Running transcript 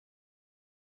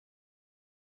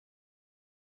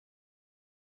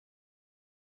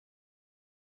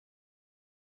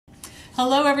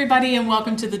Hello everybody and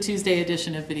welcome to the Tuesday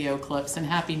edition of Video Clips, and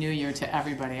Happy New Year to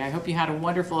everybody. I hope you had a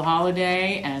wonderful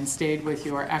holiday and stayed with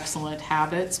your excellent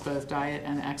habits, both diet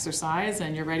and exercise,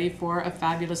 and you're ready for a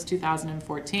fabulous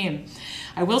 2014.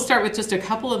 I will start with just a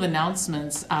couple of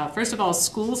announcements. First of all,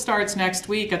 school starts next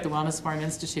week at the Wellness Farm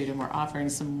Institute, and we're offering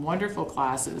some wonderful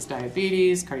classes: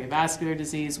 diabetes, cardiovascular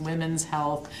disease, women's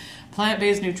health,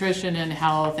 plant-based nutrition and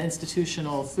health,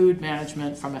 institutional food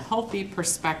management from a healthy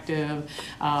perspective,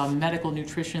 medical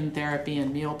nutrition therapy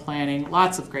and meal planning,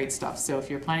 lots of great stuff. So if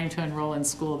you're planning to enroll in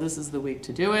school, this is the week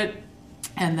to do it.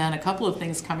 And then a couple of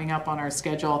things coming up on our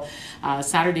schedule.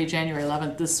 Saturday, January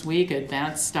 11th this week,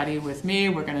 advanced study with me.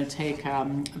 We're going to take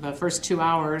the first 2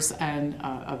 hours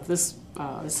of this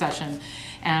session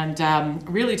and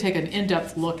really take an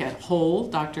in-depth look at Whole,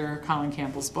 Dr. Colin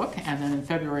Campbell's book. And then in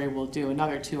February, we'll do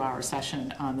another 2-hour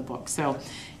session on the book. So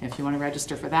if you want to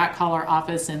register for that, call our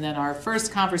office. And then our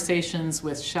first Conversations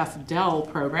with Chef Dell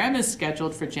program is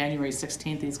scheduled for January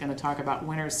 16th. He's going to talk about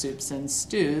winter soups and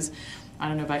stews. I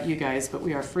don't know about you guys, but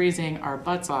we are freezing our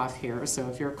butts off here. So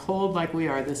if you're cold like we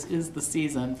are, this is the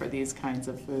season for these kinds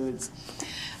of foods.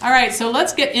 All right, so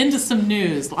let's get into some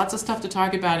news. Lots of stuff to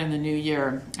talk about in the new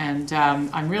year. And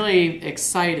I'm really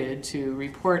excited to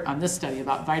report on this study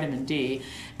about vitamin D.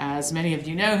 As many of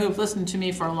you know who have listened to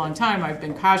me for a long time, I've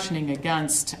been cautioning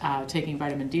against taking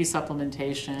vitamin D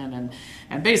supplementation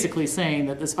and basically saying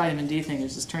that this vitamin D thing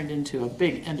has just turned into a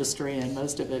big industry and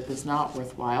most of it is not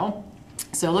worthwhile.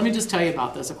 So let me just tell you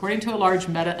about this. According to a large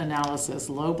meta-analysis,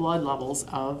 low blood levels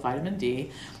of vitamin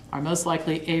D are most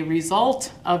likely a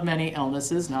result of many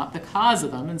illnesses, not the cause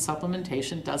of them, and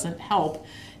supplementation doesn't help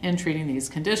in treating these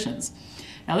conditions.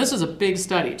 Now, this was a big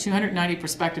study, 290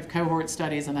 prospective cohort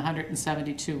studies and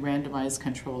 172 randomized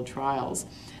controlled trials.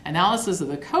 Analysis of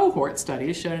the cohort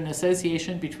studies showed an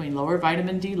association between lower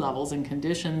vitamin D levels and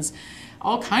conditions,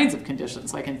 all kinds of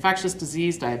conditions like infectious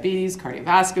disease, diabetes,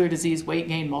 cardiovascular disease, weight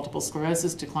gain, multiple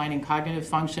sclerosis, declining cognitive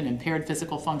function, impaired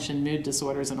physical function, mood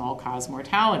disorders, and all-cause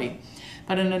mortality.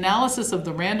 But an analysis of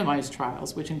the randomized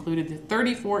trials, which included the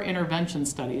 34 intervention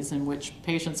studies in which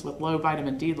patients with low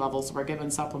vitamin D levels were given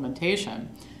supplementation,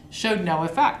 showed no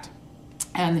effect.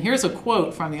 And here's a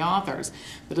quote from the authors.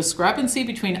 The discrepancy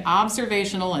between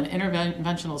observational and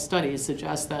interventional studies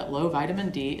suggests that low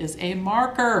vitamin D is a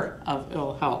marker of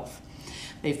ill health.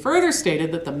 They further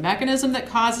stated that the mechanism that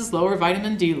causes lower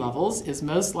vitamin D levels is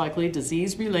most likely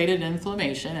disease-related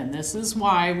inflammation, and this is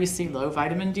why we see low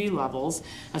vitamin D levels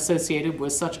associated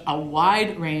with such a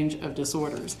wide range of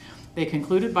disorders. They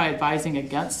concluded by advising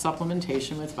against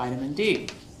supplementation with vitamin D.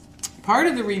 Part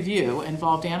of the review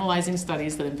involved analyzing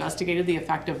studies that investigated the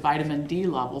effect of vitamin D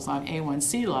levels on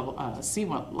A1C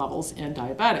levels in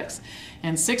diabetics.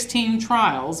 In 16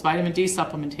 trials, vitamin D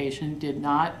supplementation did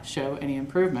not show any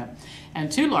improvement,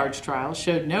 and 2 large trials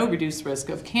showed no reduced risk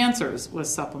of cancers with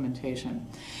supplementation.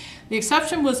 The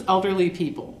exception was elderly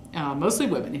people, mostly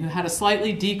women, who had a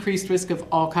slightly decreased risk of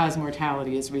all-cause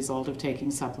mortality as a result of taking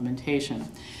supplementation.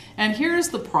 And here's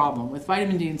the problem with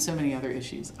vitamin D and so many other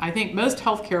issues. I think most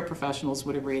healthcare professionals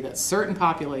would agree that certain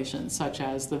populations, such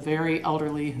as the very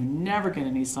elderly who never get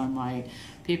any sunlight,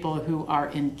 people who are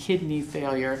in kidney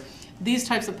failure, these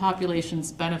types of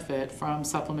populations benefit from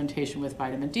supplementation with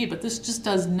vitamin D, but this just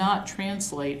does not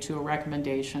translate to a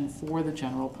recommendation for the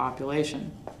general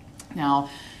population. Now,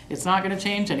 it's not going to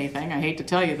change anything. I hate to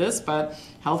tell you this, but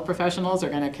health professionals are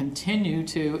going to continue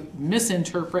to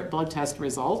misinterpret blood test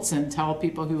results and tell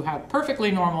people who have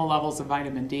perfectly normal levels of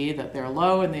vitamin D that they're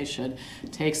low and they should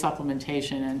take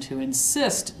supplementation, and to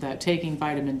insist that taking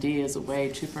vitamin D is a way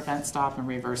to prevent, stop, and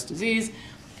reverse disease,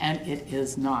 and it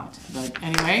is not. But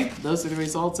anyway, those are the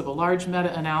results of a large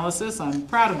meta-analysis. I'm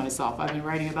proud of myself. I've been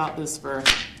writing about this for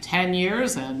 10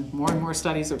 years, and more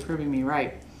studies are proving me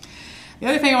right. The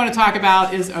other thing I want to talk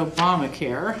about is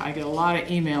Obamacare. I get a lot of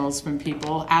emails from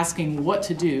people asking what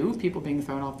to do, people being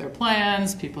thrown off their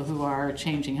plans, people who are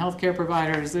changing healthcare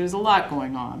providers. There's a lot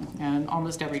going on. And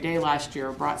almost every day last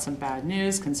year brought some bad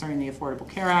news concerning the Affordable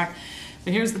Care Act.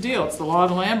 But here's the deal. It's the law of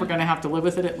the land. We're going to have to live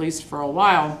with it at least for a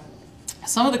while.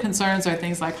 Some of the concerns are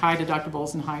things like high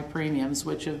deductibles and high premiums,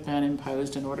 which have been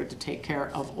imposed in order to take care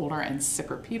of older and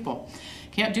sicker people.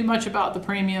 Can't do much about the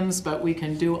premiums, but we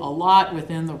can do a lot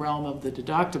within the realm of the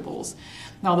deductibles.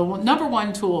 Now, the number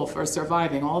one tool for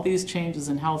surviving all these changes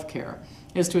in healthcare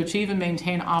is to achieve and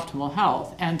maintain optimal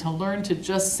health, and to learn to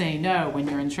just say no when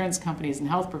your insurance companies and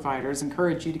health providers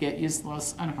encourage you to get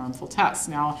useless and harmful tests.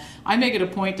 Now, I make it a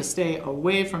point to stay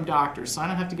away from doctors, so I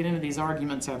don't have to get into these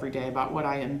arguments every day about what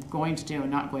I am going to do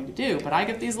and not going to do, but I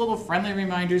get these little friendly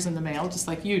reminders in the mail, just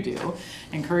like you do,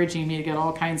 encouraging me to get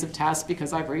all kinds of tests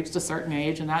because I've reached a certain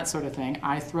age and that sort of thing.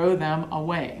 I throw them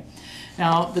away.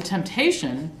 Now, the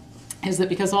temptation is that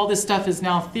because all this stuff is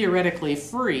now theoretically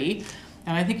free,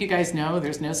 and I think you guys know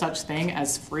there's no such thing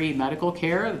as free medical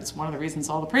care. That's one of the reasons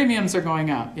all the premiums are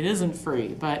going up. It isn't free.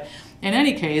 But in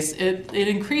any case, it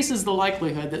increases the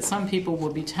likelihood that some people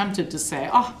will be tempted to say,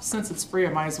 oh, since it's free, I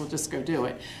might as well just go do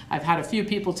it. I've had a few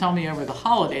people tell me over the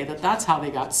holiday that that's how they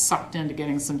got sucked into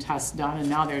getting some tests done, and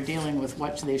now they're dealing with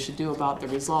what they should do about the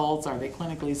results. Are they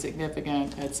clinically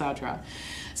significant, etc.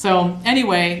 So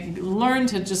anyway, learn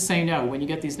to just say no when you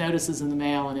get these notices in the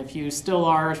mail, and if you still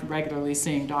are regularly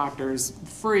seeing doctors,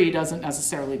 free doesn't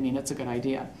necessarily mean it's a good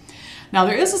idea. Now,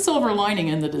 there is a silver lining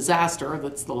in the disaster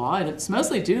that's the law, and it's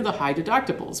mostly due to the high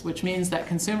deductibles, which means that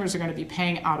consumers are going to be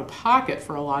paying out of pocket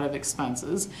for a lot of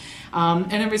expenses.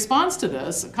 And in response to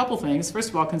this, a couple things. First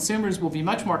of all, consumers will be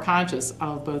much more conscious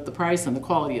of both the price and the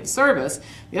quality of service.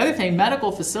 The other thing,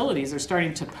 medical facilities are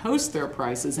starting to post their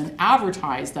prices and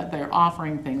advertise that they're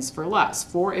offering things for less.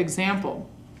 For example,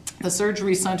 the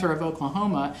Surgery Center of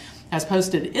Oklahoma has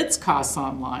posted its costs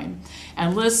online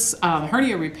and lists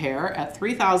hernia repair at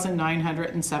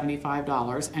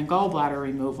 $3,975 and gallbladder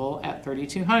removal at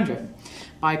 $3,200.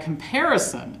 By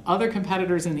comparison, other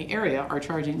competitors in the area are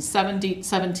charging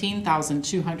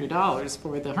 $17,200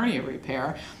 for the hernia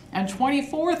repair and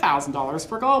 $24,000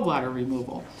 for gallbladder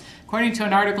removal. According to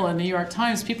an article in the New York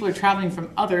Times, people are traveling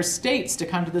from other states to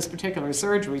come to this particular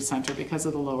surgery center because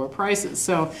of the lower prices.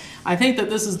 So I think that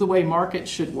this is the way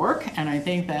markets should work, and I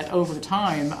think that over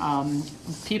time,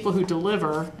 people who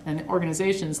deliver and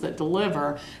organizations that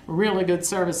deliver really good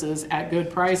services at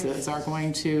good prices are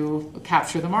going to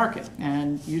capture the market,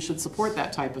 and you should support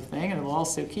that type of thing, and it will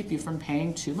also keep you from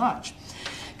paying too much.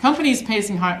 Companies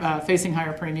facing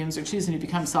higher premiums are choosing to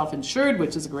become self-insured,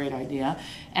 which is a great idea,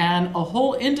 and a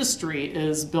whole industry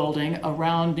is building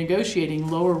around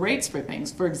negotiating lower rates for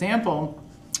things. For example,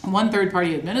 one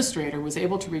third-party administrator was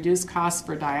able to reduce costs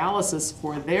for dialysis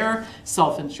for their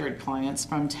self-insured clients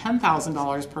from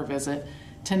 $10,000 per visit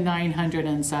to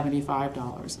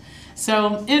 $975.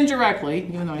 So indirectly,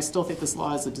 even though I still think this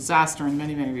law is a disaster in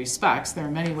many, many respects, there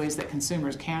are many ways that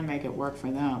consumers can make it work for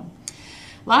them.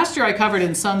 Last year I covered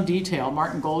in some detail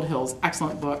Martin Goldhill's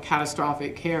excellent book,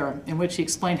 Catastrophic Care, in which he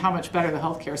explained how much better the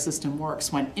healthcare system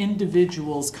works when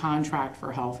individuals contract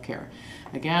for healthcare.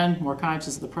 Again, more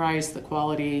conscious of the price, the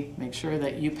quality, make sure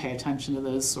that you pay attention to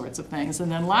those sorts of things. And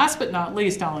then last but not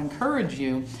least, I'll encourage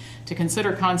you to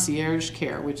consider concierge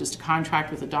care, which is to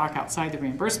contract with a doc outside the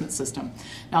reimbursement system.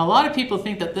 Now, a lot of people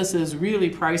think that this is really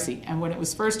pricey, and when it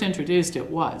was first introduced, it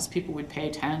was. People would pay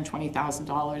 $10,000,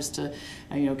 $20,000 to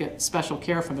get special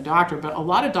care from a doctor, but a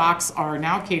lot of docs are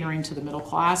now catering to the middle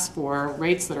class for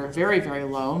rates that are very, very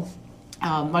low.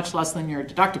 Much less than your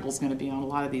deductible is going to be on a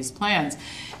lot of these plans.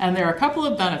 And there are a couple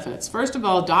of benefits. First of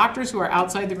all, doctors who are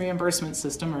outside the reimbursement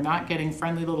system are not getting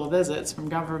friendly little visits from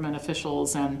government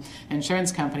officials and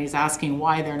insurance companies asking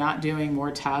why they're not doing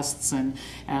more tests and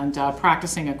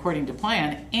practicing according to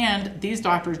plan. And these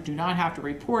doctors do not have to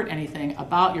report anything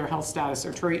about your health status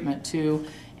or treatment to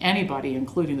anybody,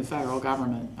 including the federal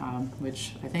government,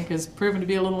 which I think has proven to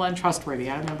be a little untrustworthy.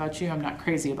 I don't know about you, I'm not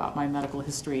crazy about my medical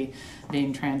history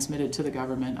being transmitted to the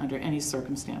government under any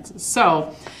circumstances.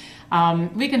 So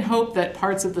we can hope that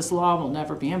parts of this law will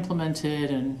never be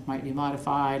implemented and might be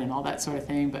modified and all that sort of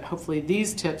thing, but hopefully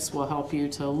these tips will help you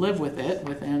to live with it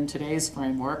within today's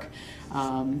framework,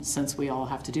 since we all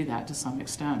have to do that to some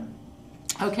extent.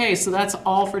 Okay, so that's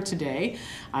all for today.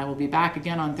 I will be back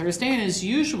again on Thursday, and as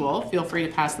usual, feel free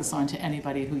to pass this on to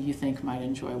anybody who you think might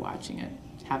enjoy watching it.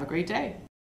 Have a great day.